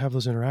 and I'd have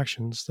those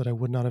interactions that I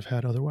would not have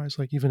had otherwise.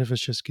 Like even if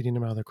it's just getting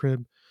them out of the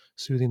crib,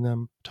 soothing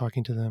them,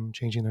 talking to them,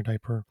 changing their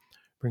diaper,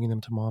 bringing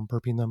them to mom,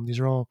 burping them. These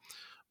are all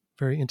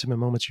very intimate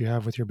moments you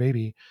have with your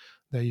baby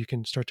that you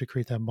can start to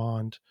create that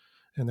bond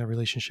and that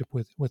relationship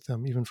with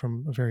them, even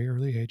from a very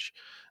early age.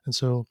 And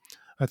so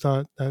I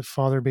thought that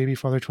father-baby,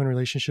 father-twin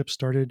relationship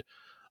started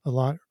a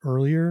lot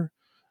earlier,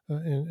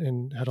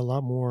 and had a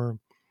lot more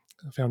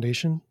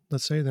foundation,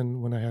 let's say,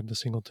 than when I had the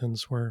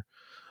singletons, where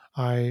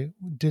out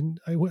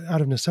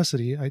of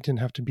necessity, I didn't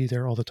have to be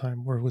there all the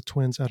time. Where with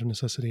twins, out of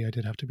necessity, I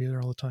did have to be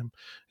there all the time.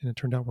 And it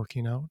turned out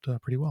working out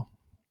pretty well.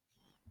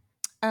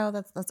 Oh,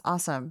 that's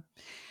awesome.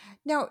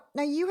 Now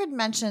you had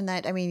mentioned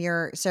that, I mean,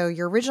 your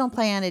original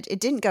plan, it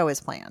didn't go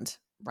as planned,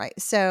 right?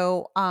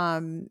 So,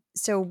 I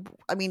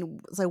mean,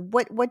 so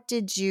what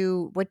did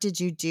you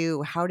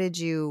do? How did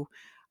you,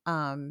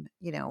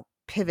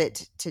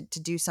 pivot to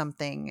do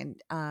something?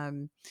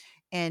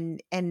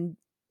 And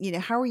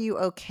how are you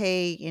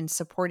okay in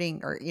supporting,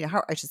 or,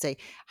 how I should say,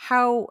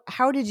 how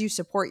did you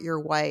support your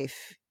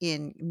wife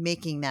in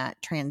making that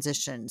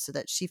transition so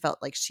that she felt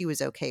like she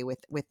was okay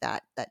with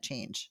that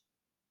change?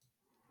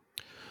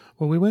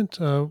 Well, we would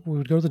go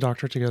to the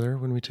doctor together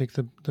when we take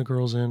the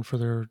girls in for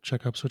their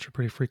checkups, which are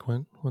pretty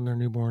frequent when they're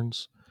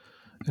newborns.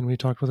 And we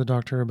talked with the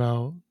doctor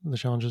about the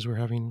challenges we're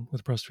having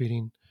with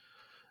breastfeeding.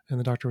 And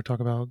the doctor would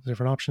talk about the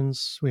different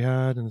options we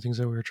had and the things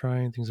that we were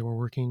trying, things that were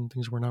working,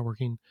 things that were not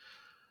working.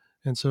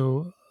 And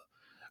so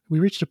we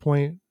reached a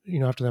point,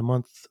 after that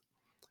month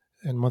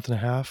and a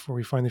half, where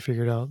we finally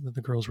figured out that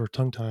the girls were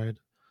tongue-tied.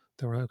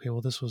 That we're like, okay, well,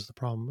 this was the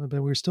problem.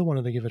 But we still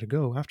wanted to give it a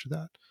go after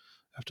that,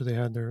 after they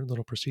had their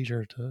little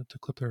procedure to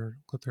clip their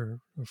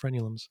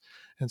frenulums.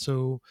 And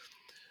so,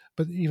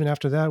 but even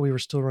after that, we were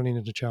still running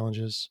into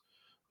challenges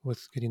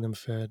with getting them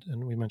fed.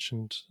 And we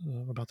mentioned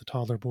about the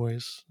toddler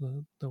boys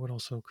that would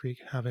also create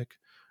havoc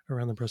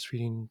around the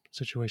breastfeeding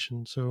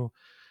situation. So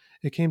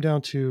it came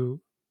down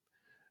to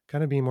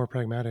kind of being more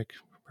pragmatic.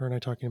 Her and I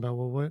talking about,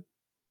 well,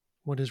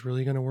 what is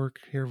really going to work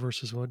here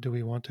versus what do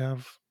we want to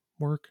have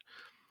work?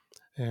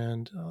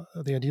 And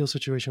the ideal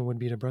situation would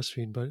be to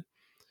breastfeed, but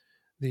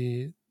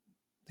the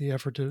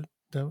effort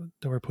that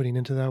we're putting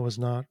into that was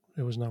not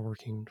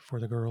working for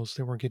the girls.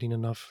 They weren't getting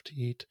enough to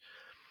eat,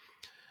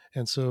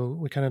 and so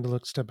we kind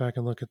of step back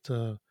and look at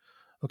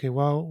okay,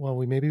 well,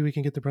 we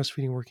can get the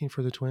breastfeeding working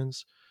for the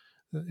twins.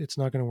 It's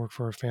not going to work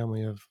for a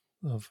family of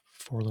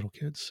 4 little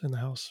kids in the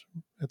house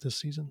at this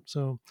season.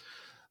 So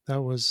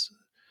that was,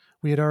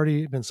 we had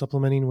already been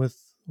supplementing with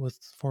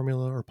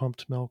formula or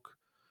pumped milk.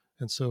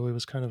 And so it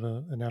was kind of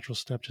a natural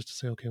step just to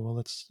say, okay, well,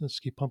 let's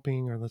keep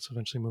pumping, or let's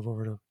eventually move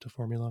over to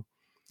formula,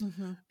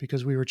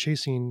 because we were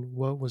chasing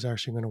what was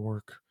actually going to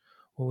work,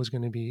 what was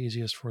going to be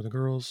easiest for the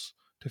girls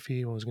to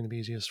feed, what was going to be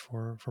easiest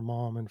for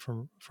mom and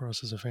for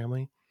us as a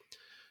family.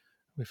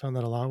 We found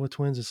that a lot with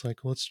twins. It's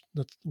like,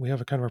 we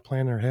have a kind of a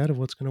plan in our head of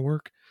what's going to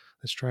work.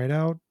 Let's try it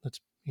out. Let's,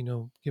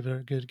 give it a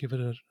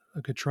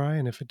good try.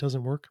 And if it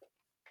doesn't work,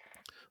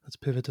 let's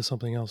pivot to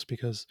something else,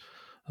 because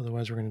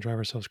otherwise we're going to drive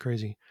ourselves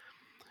crazy.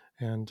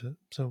 And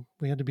so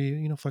we had to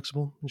be,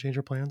 flexible and change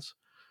our plans,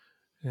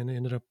 and it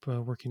ended up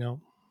working out.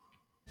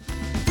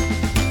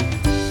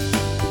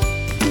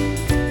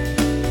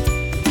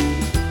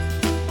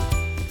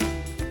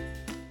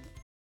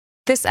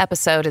 This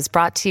episode is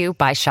brought to you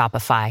by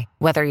Shopify.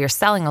 Whether you're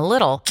selling a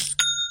little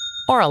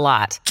or a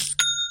lot,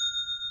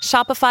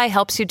 Shopify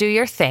helps you do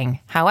your thing,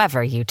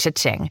 however you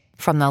cha-ching.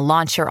 From the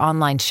launch your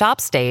online shop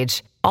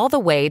stage, all the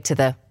way to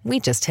the we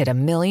just hit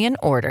 1 million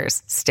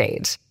orders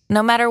stage.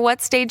 No matter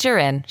what stage you're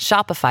in,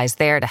 Shopify's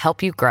there to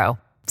help you grow.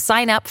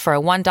 Sign up for a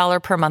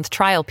 $1 per month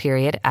trial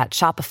period at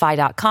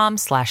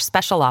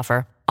shopify.com/special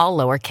offer, all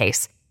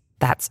lowercase.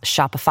 That's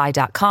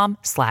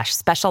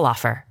shopify.com/special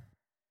offer.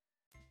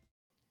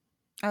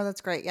 Oh,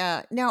 that's great.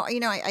 Yeah. No,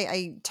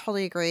 I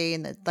totally agree.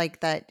 And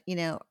that,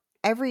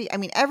 every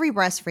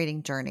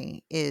breastfeeding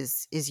journey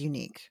is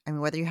unique. I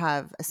mean, whether you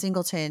have a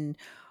singleton,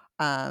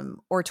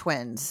 or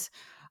twins,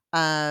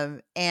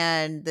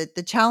 and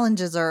the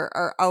challenges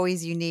are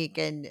always unique.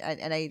 And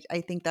I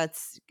think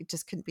it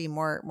just couldn't be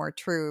more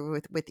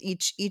true with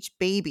each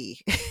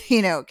baby,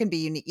 it can be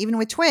unique, even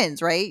with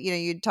twins, right?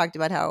 You talked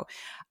about how,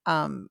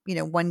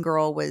 one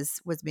girl was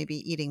maybe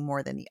eating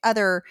more than the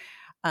other.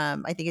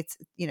 I think it's,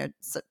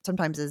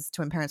 sometimes as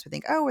twin parents, we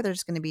think, oh, well, they're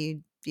just going to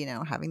be,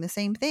 having the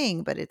same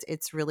thing, but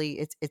it's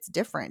really, it's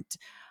different.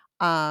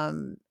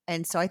 And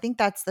so I think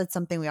that's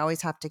something we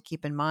always have to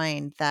keep in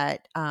mind,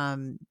 that,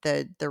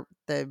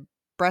 the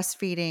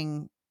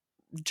breastfeeding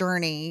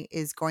journey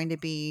is going to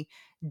be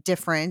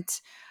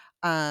different,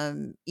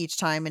 each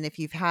time. And if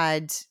you've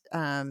had,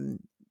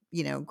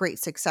 great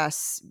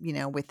success,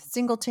 with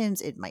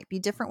singletons, it might be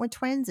different with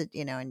twins, and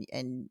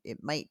it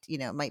might,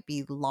 it might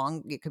be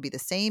long. It could be the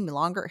same,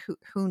 longer,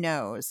 who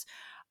knows?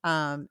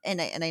 And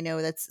I know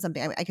that's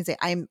something I can say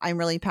I'm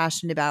really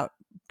passionate about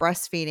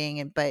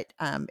breastfeeding, but,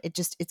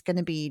 it's going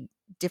to be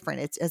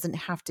different. It doesn't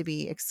have to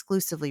be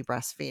exclusively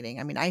breastfeeding.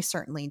 I mean, I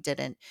certainly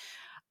didn't,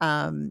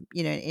 in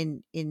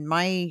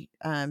my,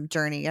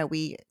 journey,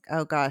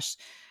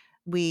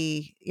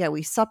 we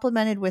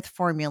supplemented with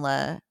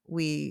formula.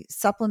 We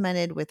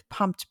supplemented with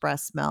pumped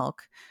breast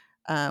milk.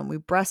 We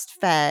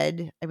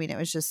breastfed. I mean, it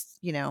was just,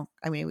 I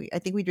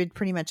think we did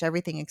pretty much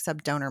everything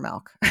except donor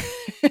milk.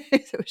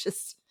 It was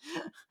just,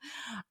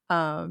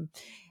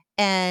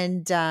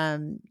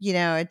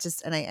 it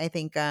just, and I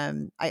think,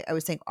 I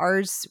was saying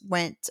ours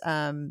went,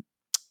 a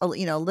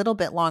little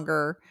bit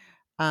longer.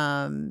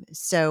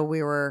 So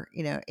we were,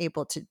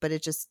 able to, but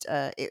it just,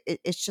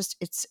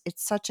 it's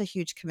such a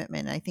huge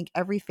commitment. And I think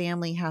every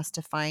family has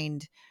to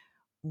find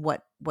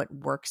what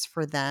works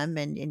for them.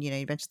 And, you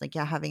mentioned, like,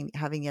 yeah, having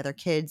the other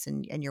kids,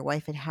 and your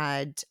wife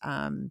had,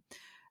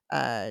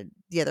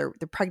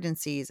 the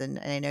pregnancies. And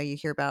I know you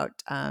hear about,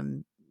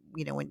 when,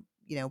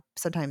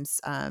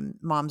 sometimes,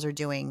 moms are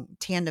doing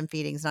tandem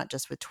feedings, not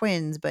just with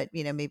twins, but,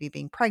 maybe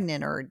being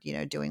pregnant, or,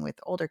 doing with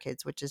older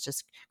kids, which is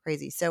just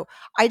crazy. So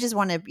I just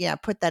want to,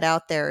 put that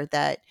out there,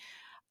 that,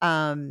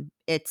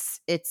 it's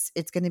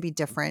going to be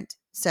different.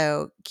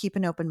 So keep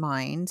an open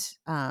mind.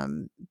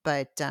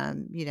 But,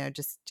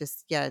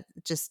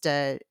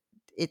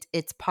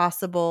 it's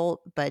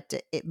possible, but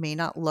it may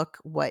not look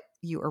what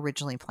you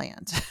originally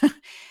planned.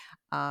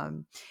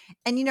 And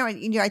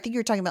I think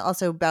you're talking about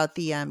also about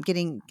the,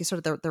 getting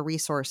sort of the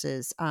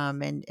resources,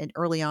 and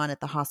early on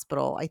at the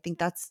hospital. I think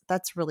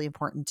that's really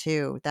important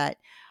too. That,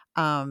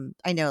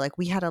 I know, like,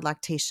 we had a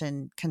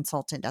lactation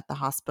consultant at the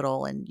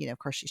hospital, and of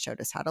course she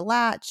showed us how to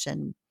latch,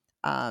 and,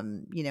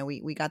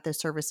 we got those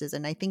services.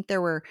 And I think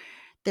there were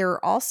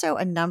also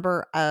a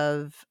number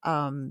of,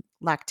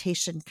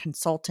 lactation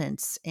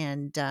consultants,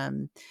 and,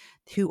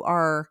 who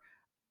are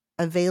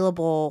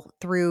available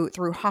through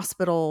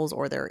hospitals,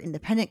 or they're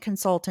independent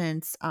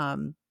consultants.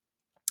 And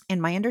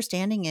my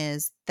understanding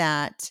is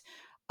that,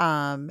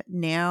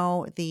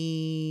 now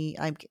the,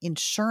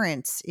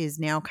 insurance is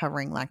now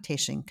covering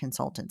lactation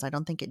consultants. I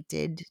don't think it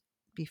did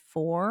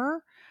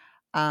before.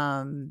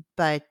 I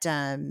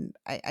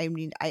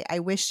mean, I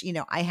wish,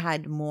 I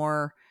had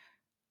more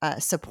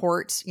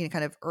support,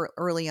 kind of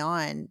early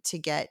on to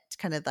get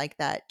kind of like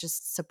that,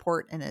 just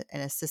support and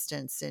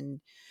assistance, and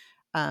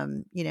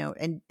and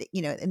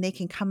they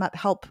can come up,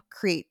 help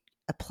create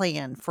a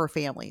plan for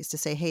families to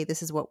say, hey,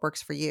 this is what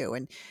works for you,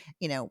 and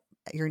your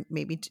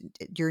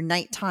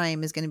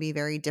nighttime is going to be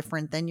very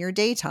different than your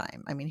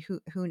daytime. I mean,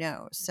 who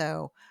knows?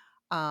 So,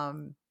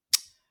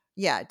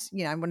 yeah,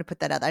 I'm going to put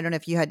that out. I don't know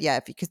if you had,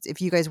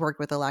 if you guys worked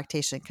with a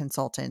lactation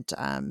consultant,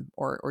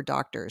 or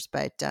doctors,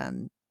 but,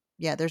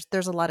 yeah,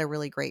 there's a lot of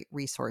really great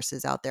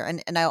resources out there.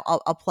 And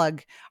I'll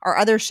plug our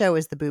other show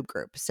is the Boob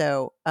Group.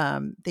 So,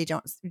 they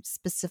don't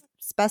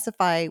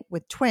specify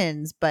with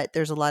twins, but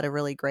there's a lot of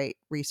really great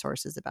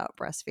resources about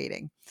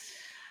breastfeeding.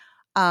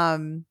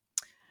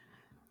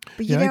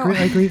 But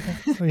I agree.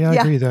 Yeah, I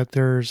agree that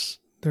there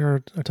are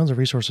tons of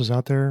resources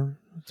out there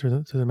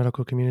through the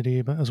medical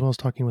community, but as well as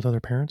talking with other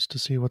parents to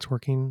see what's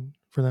working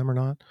for them or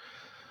not.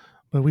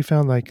 But we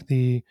found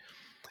you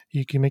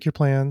can make your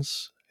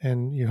plans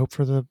and you hope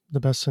for the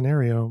best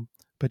scenario,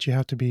 but you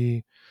have to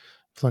be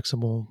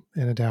flexible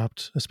and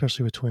adapt,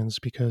 especially with twins,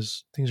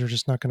 because things are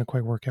just not going to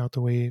quite work out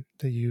the way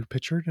that you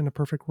pictured in a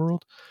perfect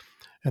world.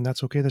 And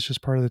that's okay. That's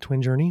just part of the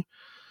twin journey.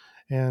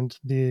 And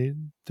the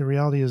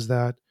reality is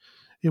that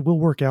it will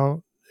work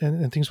out,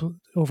 and things will,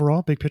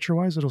 overall, big picture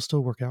wise, it'll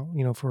still work out,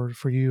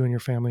 for you and your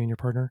family and your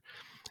partner.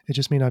 It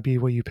just may not be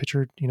what you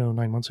pictured,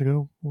 9 months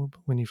ago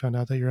when you found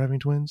out that you're having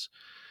twins.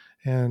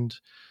 And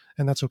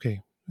that's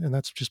okay. And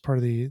that's just part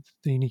of the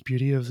unique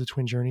beauty of the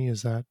twin journey,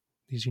 is that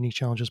these unique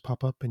challenges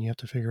pop up and you have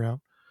to figure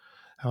out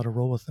how to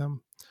roll with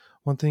them.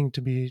 One thing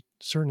to be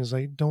certain is,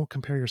 don't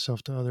compare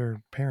yourself to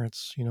other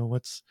parents.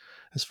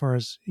 As far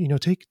as,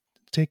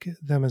 take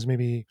them as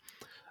maybe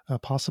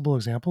possible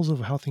examples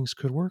of how things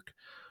could work.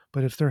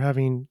 But if they're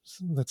having,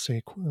 let's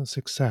say,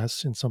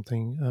 success in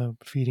something,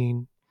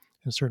 feeding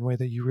in a certain way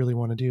that you really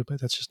want to do, but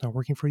that's just not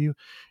working for you,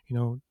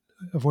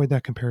 avoid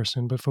that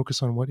comparison, but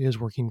focus on what is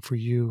working for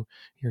you,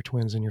 your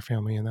twins, and your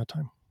family in that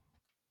time.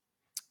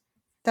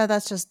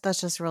 That's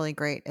just really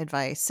great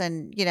advice.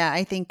 And,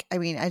 I think, I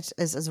mean,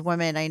 as a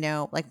woman, I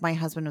know, like, my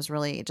husband was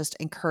really just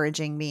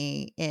encouraging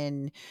me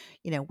in,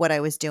 what I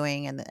was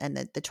doing, and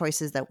the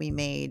choices that we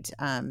made,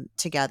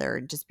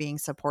 together, just being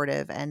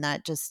supportive. And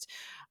that just,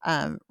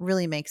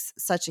 really makes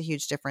such a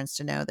huge difference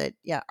to know that,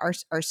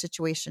 our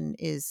situation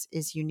is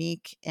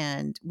unique,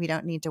 and we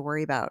don't need to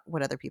worry about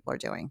what other people are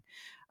doing.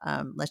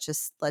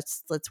 Let's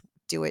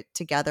do it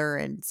together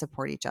and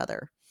support each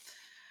other.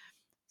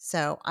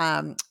 So,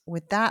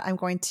 with that, I'm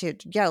going to,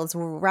 let's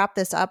wrap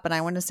this up. And I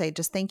want to say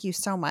just thank you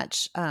so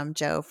much,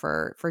 Joe,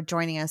 for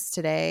joining us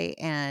today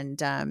and,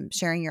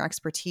 sharing your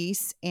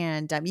expertise.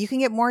 And, you can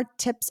get more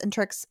tips and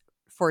tricks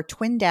for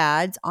twin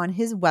dads on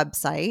his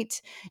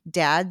website,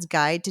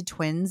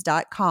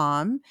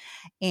 dadsguidetotwins.com.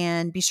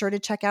 And be sure to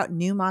check out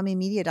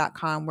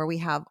newmommymedia.com, where we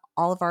have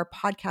all of our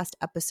podcast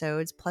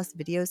episodes, plus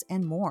videos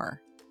and more.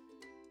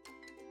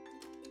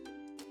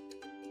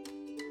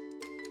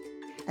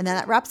 And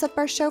that wraps up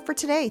our show for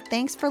today.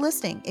 Thanks for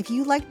listening. If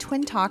you like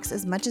Twin Talks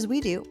as much as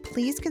we do,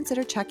 please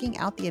consider checking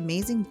out the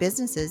amazing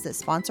businesses that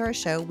sponsor our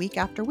show week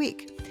after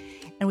week.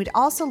 And we'd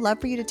also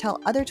love for you to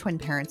tell other twin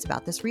parents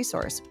about this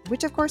resource,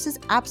 which of course is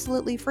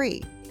absolutely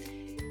free.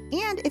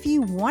 And if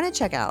you want to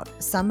check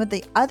out some of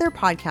the other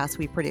podcasts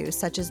we produce,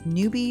 such as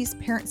Newbies,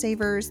 Parent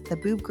Savers, The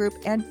Boob Group,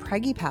 and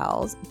Preggy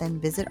Pals,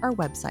 then visit our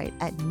website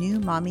at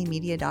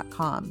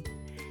newmommymedia.com.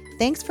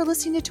 Thanks for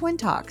listening to Twin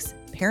Talks,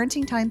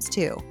 Parenting Times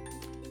 2.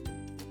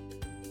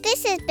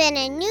 This has been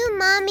a New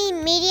Mommy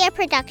Media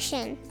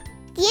production.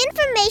 The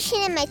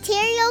information and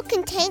material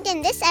contained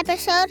in this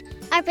episode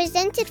are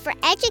presented for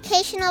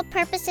educational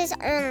purposes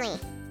only.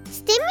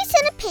 Statements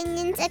and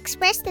opinions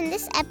expressed in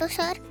this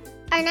episode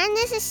are not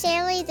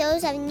necessarily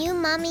those of New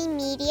Mommy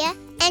Media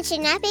and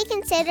should not be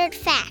considered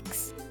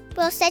facts.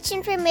 While such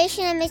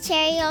information and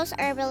materials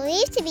are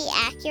believed to be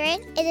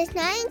accurate, it is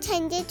not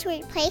intended to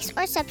replace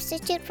or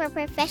substitute for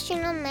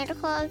professional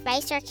medical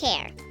advice or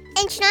care,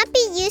 and should not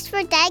be used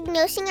for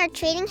diagnosing or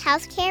treating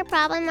healthcare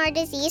problem or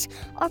disease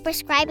or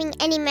prescribing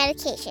any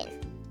medication.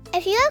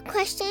 If you have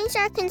questions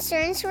or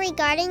concerns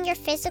regarding your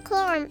physical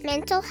or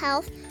mental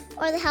health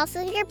or the health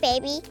of your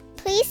baby,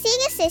 please seek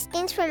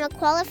assistance from a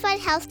qualified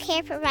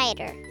healthcare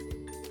provider.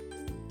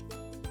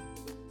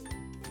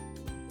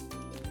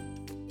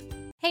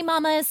 Hey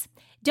mamas,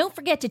 don't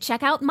forget to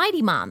check out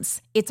Mighty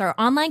Moms. It's our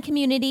online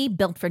community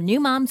built for new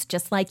moms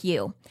just like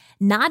you.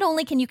 Not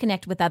only can you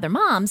connect with other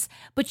moms,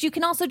 but you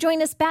can also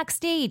join us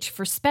backstage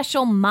for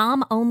special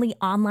mom-only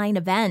online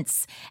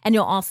events. And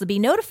you'll also be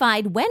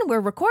notified when we're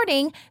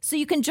recording, so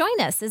you can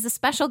join us as a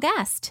special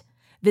guest.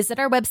 Visit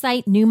our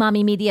website,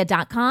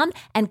 newmommymedia.com,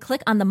 and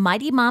click on the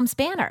Mighty Moms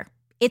banner.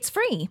 It's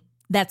free.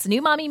 That's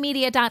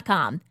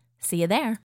newmommymedia.com. See you there.